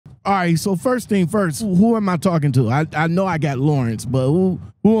All right, so first thing first, who am I talking to? I know I got Lawrence, but who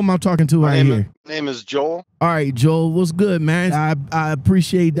am I talking to right here? My name is Joel. All right, Joel, what's good, man? I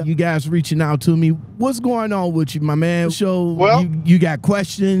appreciate you guys reaching out to me. What's going on with you, my man? So Well, you got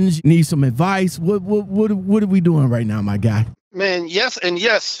questions, you need some advice. What are we doing right now, my guy? man, yes and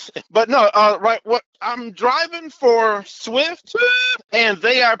yes. But no, right, what I'm driving for Swift and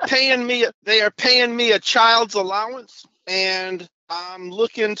they are paying me a child's allowance, and I'm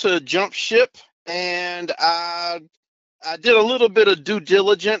looking to jump ship, and I did a little bit of due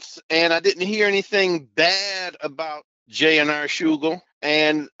diligence, and I didn't hear anything bad about J&R Schugel.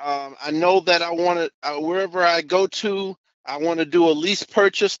 And I know that I want to, wherever I go to, I want to do a lease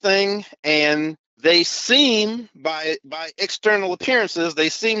purchase thing, and they seem, by external appearances, they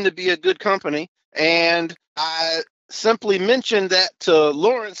seem to be a good company. And I simply mentioned that to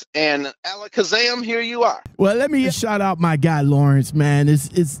Lawrence, and alakazam, here you are. Well, let me shout out my guy Lawrence, man.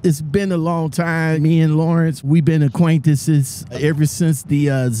 It's been a long time. Me and Lawrence, we've been acquaintances ever since the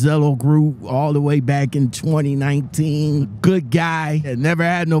Zello group, all the way back in 2019. Good guy. I never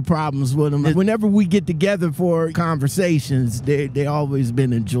had no problems with him. Whenever we get together for conversations, they always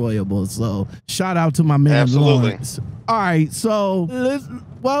been enjoyable. So shout out to my man. Absolutely. Lawrence. All right, so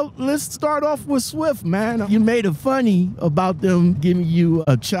let's start off with Swift, man. You made it funny about them giving you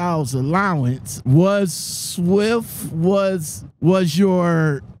a child's allowance. Was Swift was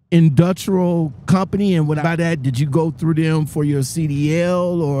your industrial company, and by that, did you go through them for your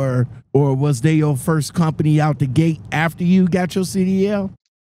CDL, or was they your first company out the gate after you got your CDL?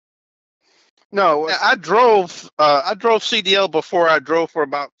 No, I drove CDL before. I drove for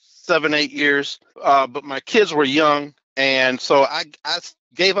about 7-8 years, but my kids were young, and so I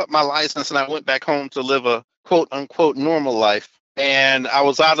gave up my license and I went back home to live a quote unquote normal life. And I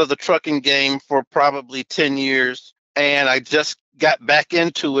was out of the trucking game for probably 10 years, and I just got back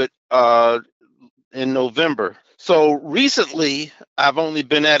into it in November. So recently, I've only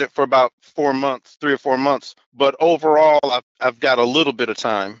been at it for about 3 or 4 months, but overall, I've got a little bit of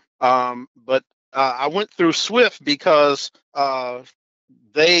time. But I went through Swift because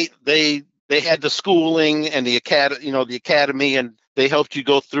they had the schooling and the academy, and they helped you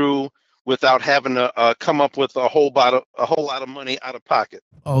go through without having to come up with a whole lot of money out of pocket.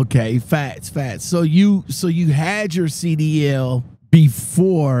 Okay, facts. So you had your CDL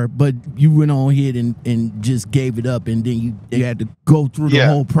before, but you went on ahead and just gave it up, and then you had to go through the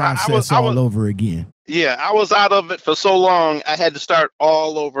whole process all over again. Yeah, I was out of it for so long, I had to start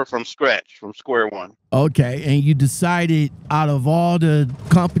all over from scratch, from square one. Okay, and you decided out of all the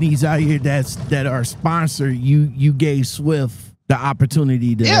companies out here that are sponsored, you gave Swift the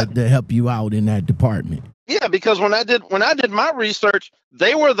opportunity to help you out in that department. Yeah, because when I did my research,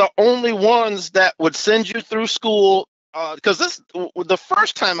 they were the only ones that would send you through school. Because the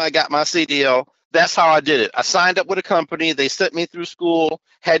first time I got my CDL, that's how I did it. I signed up with a company. They sent me through school,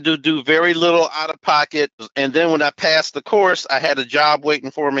 had to do very little out of pocket. And then when I passed the course, I had a job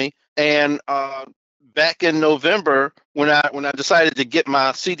waiting for me. And back in November, when I decided to get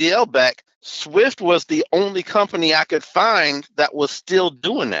my CDL back, Swift was the only company I could find that was still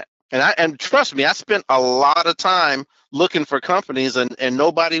doing that. And trust me, I spent a lot of time looking for companies, and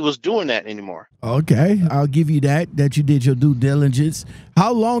nobody was doing that anymore. Okay, I'll give you that you did your due diligence.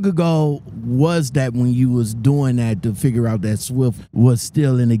 How long ago was that when you was doing that to figure out that Swift was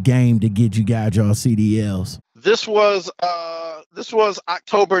still in the game to get you guys your CDLs? This was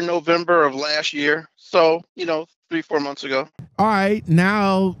October, November of last year. So, 3-4 months ago. All right,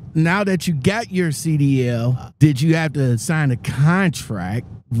 now that you got your CDL, did you have to sign a contract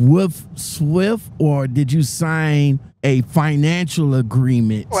with Swift, or did you sign a financial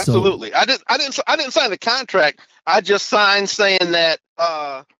agreement? Oh, absolutely. I didn't sign the contract. I just signed saying that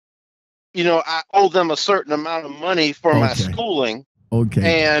I owe them a certain amount of money for my schooling.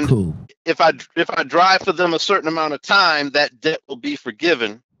 Okay. And cool. If I drive for them a certain amount of time, that debt will be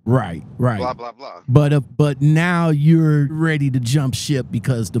forgiven. Right. Blah blah blah. But now you're ready to jump ship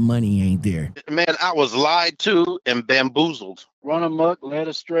because the money ain't there. Man, I was lied to and bamboozled. Run amok, led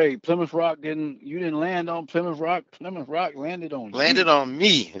astray. Plymouth Rock you didn't land on Plymouth Rock. Plymouth Rock landed on you. Landed on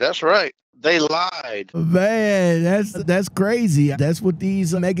me. That's right. They lied. Man, that's crazy. That's what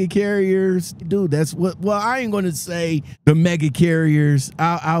these mega carriers do. Well, I ain't going to say the mega carriers.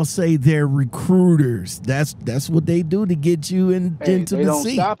 I'll say they're recruiters. That's what they do to get you into the seat. They don't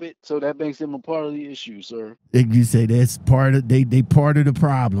stop it, so that makes them a part of the issue, sir. You say that's part of they part of the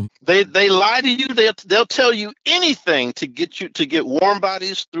problem. They lie to you. They'll tell you anything to get warm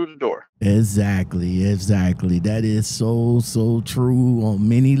bodies through the door. Exactly. That is so true on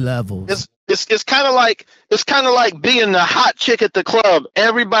many levels. It's kind of like being the hot chick at the club.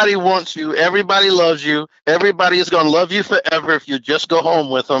 Everybody wants you. Everybody loves you. Everybody is going to love you forever if you just go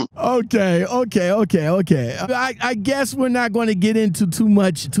home with them. Okay. I guess we're not going to get into too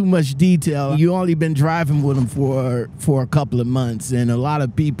much detail. You only been driving with them for a couple of months, and a lot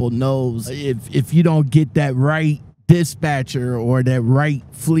of people knows if you don't get that right dispatcher or that right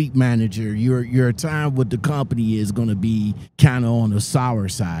fleet manager, your time with the company is going to be kind of on the sour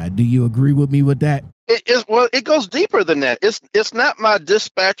side. Do you agree with me with that? It goes deeper than that. It's not my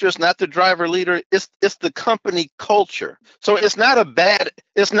dispatcher, it's not the driver leader, it's the company culture. So it's not a bad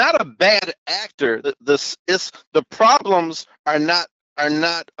actor. The problems are not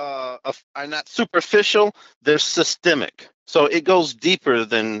superficial, they're systemic. So it goes deeper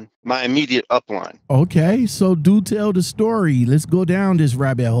than my immediate upline. Okay, so do tell the story. Let's go down this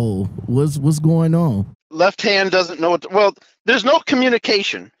rabbit hole. What's going on? Left hand doesn't know well, there's no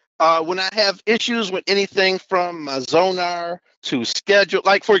communication. When I have issues with anything from my Zonar to schedule,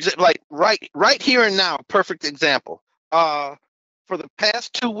 like for example, like right here and now, perfect example. For the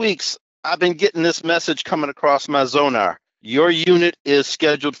past 2 weeks, I've been getting this message coming across my Zonar. Your unit is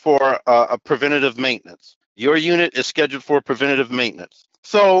scheduled for a preventative maintenance. Your unit is scheduled for preventative maintenance.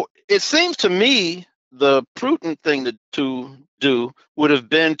 So it seems to me the prudent thing to do would have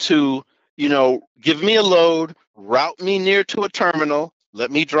been to, give me a load, route me near to a terminal, let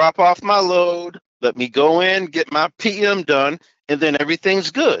me drop off my load, let me go in, get my PM done, and then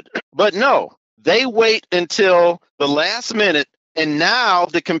everything's good. But no, they wait until the last minute, and now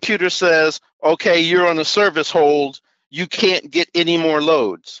the computer says, okay, you're on a service hold, you can't get any more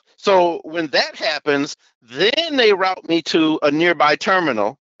loads. So when that happens, then they route me to a nearby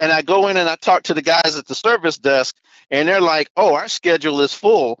terminal, and I go in and I talk to the guys at the service desk, and they're like, oh, our schedule is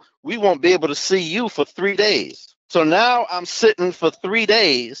full. We won't be able to see you for 3 days. So now I'm sitting for 3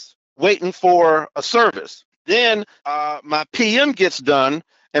 days waiting for a service. Then my PM gets done.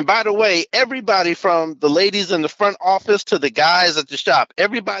 And by the way, everybody from the ladies in the front office to the guys at the shop,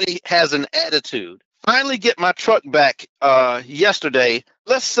 everybody has an attitude. Finally get my truck back yesterday.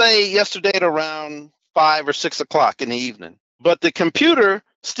 Let's say yesterday at around 5 or 6 o'clock in the evening. But the computer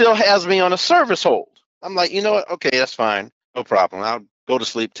still has me on a service hold. I'm like, you know what? Okay, that's fine. No problem. I'll go to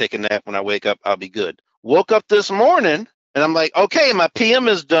sleep, take a nap. When I wake up, I'll be good. Woke up this morning and I'm like, okay, my PM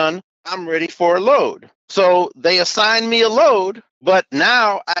is done. I'm ready for a load. So they assigned me a load, but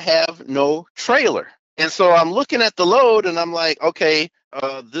now I have no trailer. And so I'm looking at the load and I'm like, okay,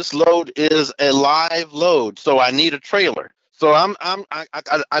 this load is a live load. So I need a trailer. So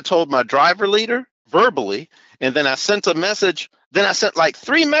I told my driver leader verbally, and then I sent a message. Then I sent like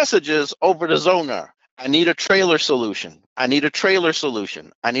 3 messages over to Zonar. I need a trailer solution. I need a trailer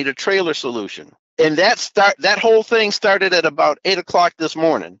solution. I need a trailer solution. And that whole thing started at about 8 o'clock this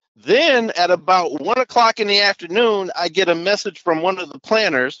morning. Then at about 1 o'clock in the afternoon, I get a message from one of the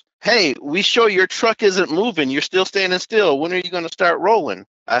planners. Hey, we show your truck isn't moving. You're still standing still. When are you going to start rolling?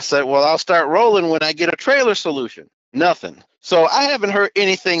 I said, well, I'll start rolling when I get a trailer solution. Nothing. So I haven't heard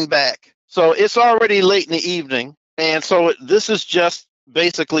anything back. So it's already late in the evening. And so this is just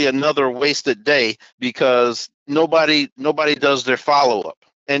basically another wasted day because nobody does their follow-up.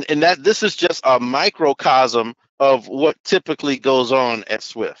 And that this is just a microcosm of what typically goes on at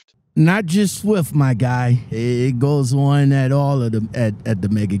Swift. Not just Swift, my guy. It goes on at all of the at the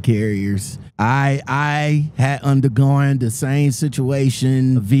mega carriers. I had undergone the same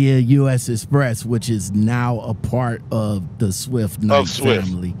situation via U.S. Express, which is now a part of the Swift Knight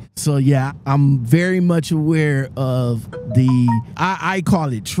family. So yeah, I'm very much aware of I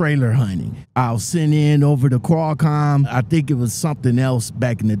call it trailer hunting. I'll send in over the Qualcomm. I think it was something else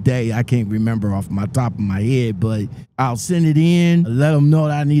back in the day. I can't remember off my top of my head, but I'll send it in, let them know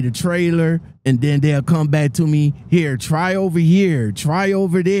that I need a trailer, and then they'll come back to me, here, try over here, try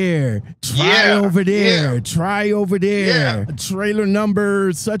over there, try over there, try over there. Trailer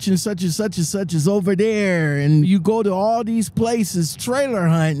number such and such and such and such is over there. And you go to all these places trailer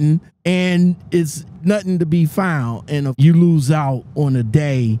hunting, and it's nothing to be found. And you lose out on a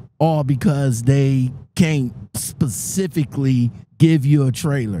day, all because they can't specifically give you a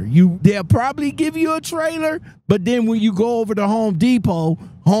trailer. They'll probably give you a trailer, but then when you go over to Home Depot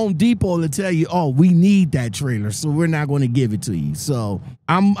will tell you, oh, we need that trailer, so we're not going to give it to you. So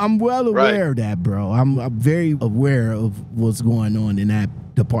I'm well aware of that, bro. I'm very aware of what's going on in that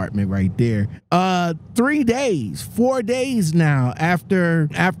department right there. 3 days, 4 days now after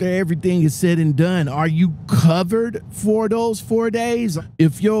everything is said and done, are you covered for those 4 days?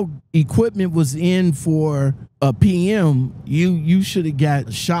 If your equipment was in for a PM, you should have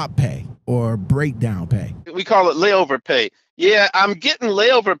got shop pay or breakdown pay. We call it layover pay. Yeah, I'm getting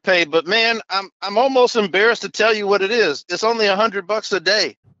layover pay, but man, I'm almost embarrassed to tell you what it is. It's only $100 a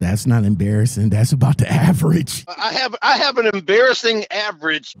day. That's not embarrassing. That's about the average. I have an embarrassing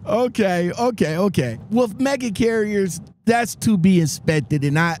average. Okay. With mega carriers, that's to be expected,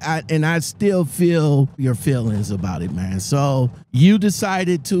 and I still feel your feelings about it, man. So you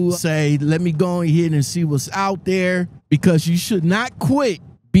decided to say, let me go ahead and see what's out there, because you should not quit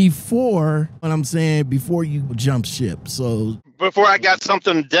before you jump ship. So before I got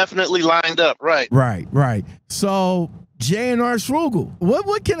something definitely lined up, right? Right. So J&R Schugel.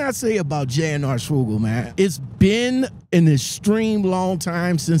 What can I say about J&R Schugel, man? It's been an extreme long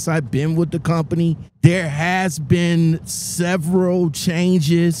time since I've been with the company. There has been several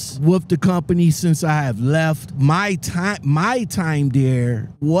changes with the company since I have left. My time there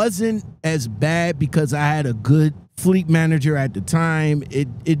wasn't as bad because I had a good fleet manager at the time.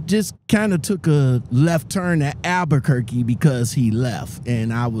 It just kind of took a left turn at Albuquerque because he left,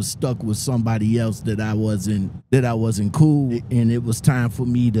 and I was stuck with somebody else that I wasn't cool, and it was time for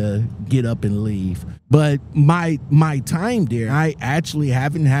me to get up and leave. But my time there, I actually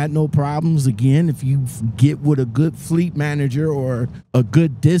haven't had no problems. Again, if you get with a good fleet manager or a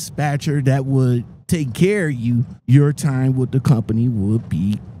good dispatcher that would take care of you, your time with the company would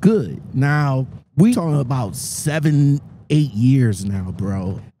be good. Now, we talking about 7-8 years now,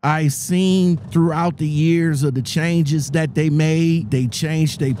 bro. I seen throughout the years of the changes that they made. They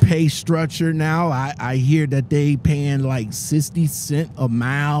changed their pay structure now. I hear that they paying like 60 cents a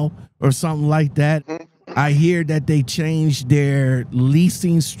mile or something like that. I hear that they changed their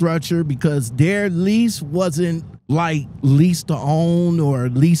leasing structure because their lease wasn't like lease to own or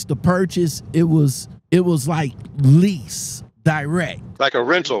lease to purchase. It was like lease direct. Like a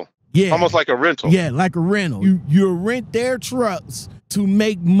rental. Yeah. Almost like a rental. Yeah, like a rental. You rent their trucks to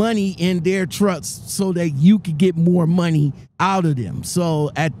make money in their trucks so that you could get more money out of them.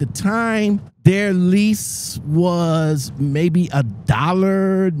 So at the time, their lease was maybe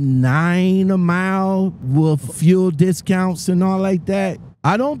 $1.09 a mile with fuel discounts and all like that.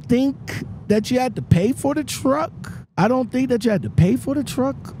 I don't think that you had to pay for the truck. Or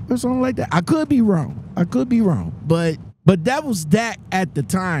something like that. I could be wrong. But that was that at the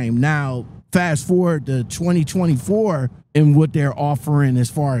time. Now, fast forward to 2024 and what they're offering as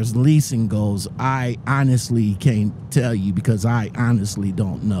far as leasing goes, I honestly can't tell you because I honestly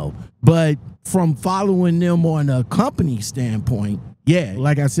don't know. But from following them on a company standpoint, yeah,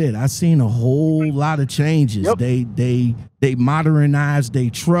 like I said, I've seen a whole lot of changes. Yep. They modernized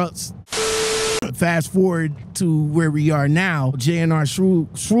their trucks. Fast forward to where we are now, J&R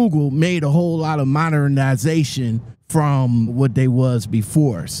Schugel made a whole lot of modernization from what they was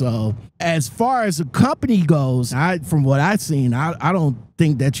before. So as far as the company goes, from what I've seen, I don't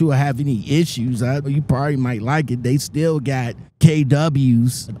think that you will have any issues. You probably might like it. They still got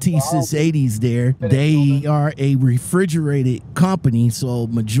KWs, T680s there. They are a refrigerated company, so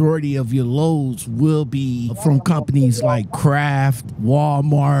majority of your loads will be from companies like Kraft,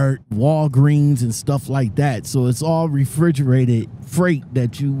 Walmart, Walgreens, and stuff like that. So it's all refrigerated freight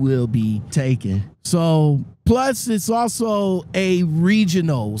that you will be taking. So plus it's also a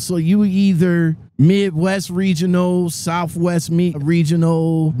regional. So you either Midwest regional, Southwest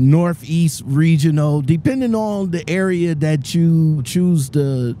regional, Northeast regional, depending on the area that you choose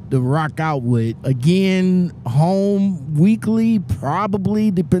to rock out with. Again, home weekly,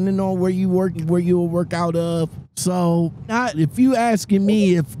 probably depending on where you work, where you'll work out of. So if you asking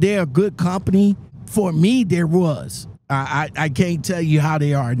me if they're a good company, for me, there was. I can't tell you how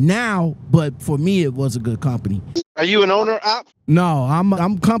they are now, but for me, it was a good company. Are you an owner op? No,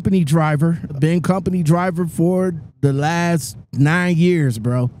 I'm company driver. Been company driver for the last 9 years,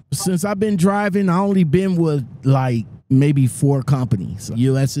 bro. Since I've been driving, I only been with like maybe 4 companies.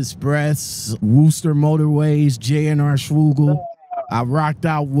 U.S. Express, Worcester Motorways, J&R Schugel. I rocked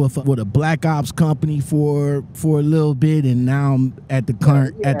out with a Black Ops company for a little bit, and now I'm at the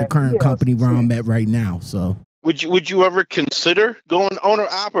current company where I'm at right now. So. Would you ever consider going owner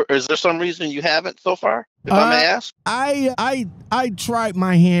op, or is there some reason you haven't so far, if I may ask? I tried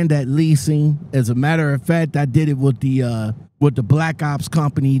my hand at leasing. As a matter of fact, I did it with the Black Ops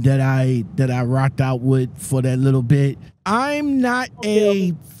company that I rocked out with for that little bit. I'm not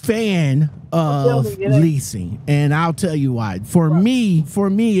a fan of leasing, and I'll tell you why. For me,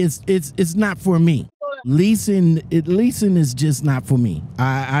 it's not for me. Leasing is just not for me.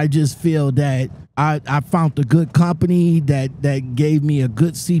 I just feel that I found a good company that gave me a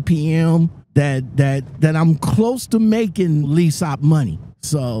good CPM that I'm close to making lease op money.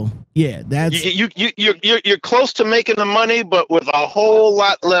 So yeah, that's you're close to making the money, but with a whole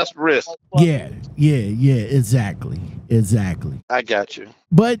lot less risk. Yeah, exactly. exactly. I got you.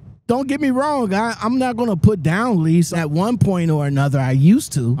 But don't get me wrong, I'm not going to put down lease. At one point or another, I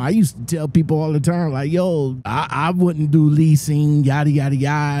used to tell people all the time, like, yo, I wouldn't do leasing, yada, yada,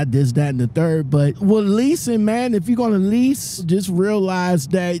 yada, this, that, and the third. But with leasing, man, if you're going to lease, just realize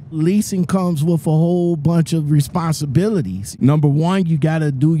that leasing comes with a whole bunch of responsibilities. Number one, you got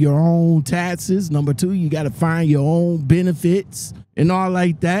to do your own taxes. Number two, you got to find your own benefits and all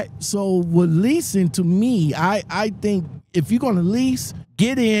like that. So with leasing, to me, I think if you're going to lease,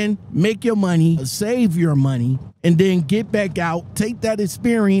 get in, make your money, save your money, and then get back out. Take that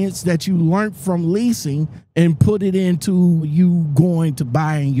experience that you learned from leasing and put it into you going to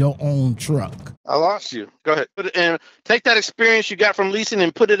buying your own truck. I lost you. Go ahead. Put it in. Take that experience you got from leasing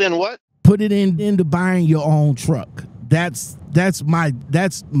and put it in what? Put it into buying your own truck. That's my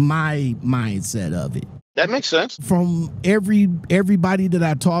mindset of it. That makes sense. From everybody that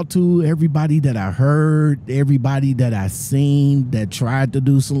I talked to, everybody that I heard, everybody that I seen that tried to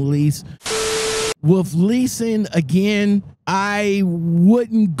do some lease. With leasing, again, I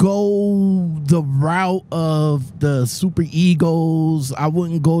wouldn't go the route of the SuperEgos. I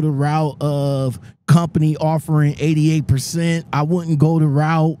wouldn't go the route of company offering 88%. I wouldn't go the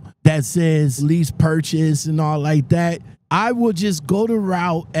route that says lease purchase and all like that. I would just go the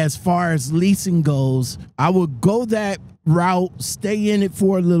route as far as leasing goes. I would go that route, stay in it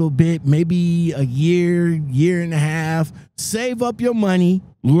for a little bit, maybe a year, year and a half, save up your money,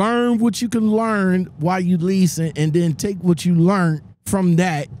 learn what you can learn while you leasing, and then take what you learned from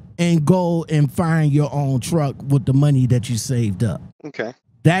that and go and find your own truck with the money that you saved up. Okay.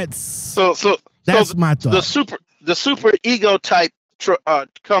 That's my thought. The SuperEgo type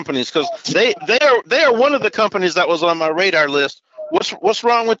companies, because they are one of the companies that was on my radar list. What's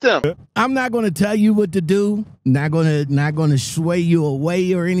wrong with them? I'm not going to tell you what to do. Not going to sway you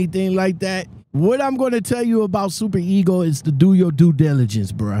away or anything like that. What I'm going to tell you about SuperEgo is to do your due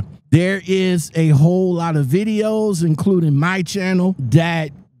diligence, bruh. There is a whole lot of videos, including my channel, that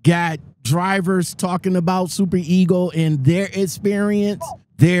got drivers talking about SuperEgo and their experience.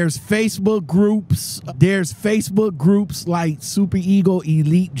 There's Facebook groups. There's Facebook groups like SuperEgo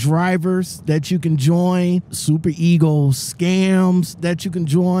Elite Drivers that you can join, SuperEgo Scams that you can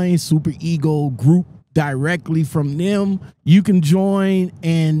join, SuperEgo Group directly from them. You can join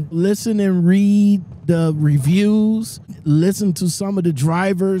and listen and read the reviews, listen to some of the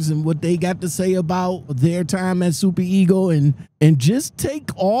drivers and what they got to say about their time at SuperEgo, and just take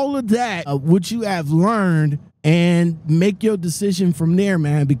all of that, what you have learned, and make your decision from there,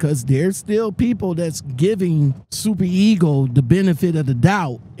 man, because there's still people that's giving SuperEgo the benefit of the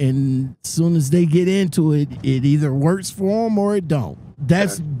doubt. And as soon as they get into it, it either works for them or it don't.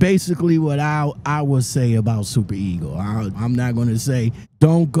 That's basically what I would say about SuperEgo. I'm not going to say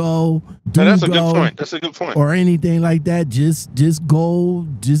don't go, that's a good point. That's a good point. Or anything like that. Just go,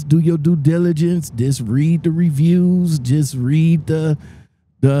 just do your due diligence. Just read the reviews. Just read the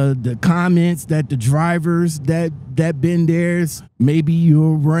comments that the drivers that been there. Maybe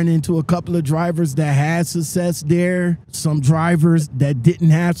you'll run into a couple of drivers that had success there, some drivers that didn't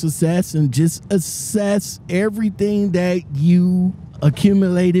have success, and just assess everything that you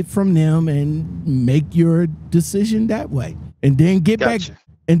accumulated from them and make your decision that way. And then get back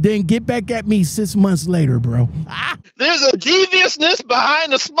at me 6 months later, bro. There's a deviousness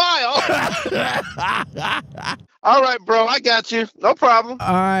behind the smile. All right, bro, I got you. No problem.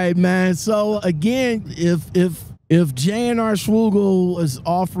 All right, man. So again, if J&R Schugel is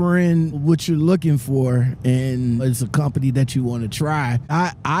offering what you're looking for and it's a company that you want to try,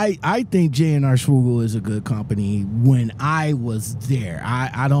 I think J&R Schugel is a good company when I was there.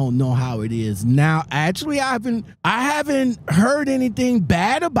 I don't know how it is now. Actually, I haven't heard anything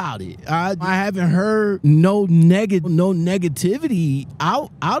bad about it. I haven't heard no negativity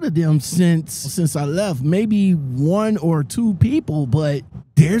out of them since I left. Maybe one or two people, but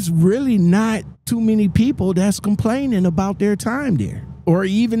there's really not too many people that's complaining about their time there. Or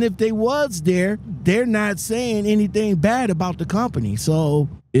even if they was there, they're not saying anything bad about the company. So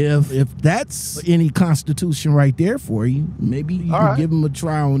if that's any constitution right there for you, maybe you can give them a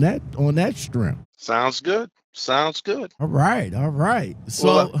try on that strength. Sounds good. Sounds good. All right. So,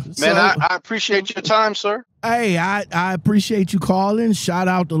 well, man, I appreciate your time, sir. Hey, I appreciate you calling. Shout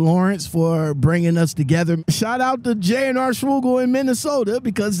out to Lawrence for bringing us together. Shout out to J&R Schugel in Minnesota,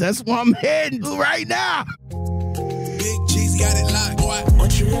 because that's where I'm heading to right now. Big G's got it locked, boy.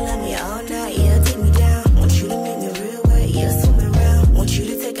 Won't you let me all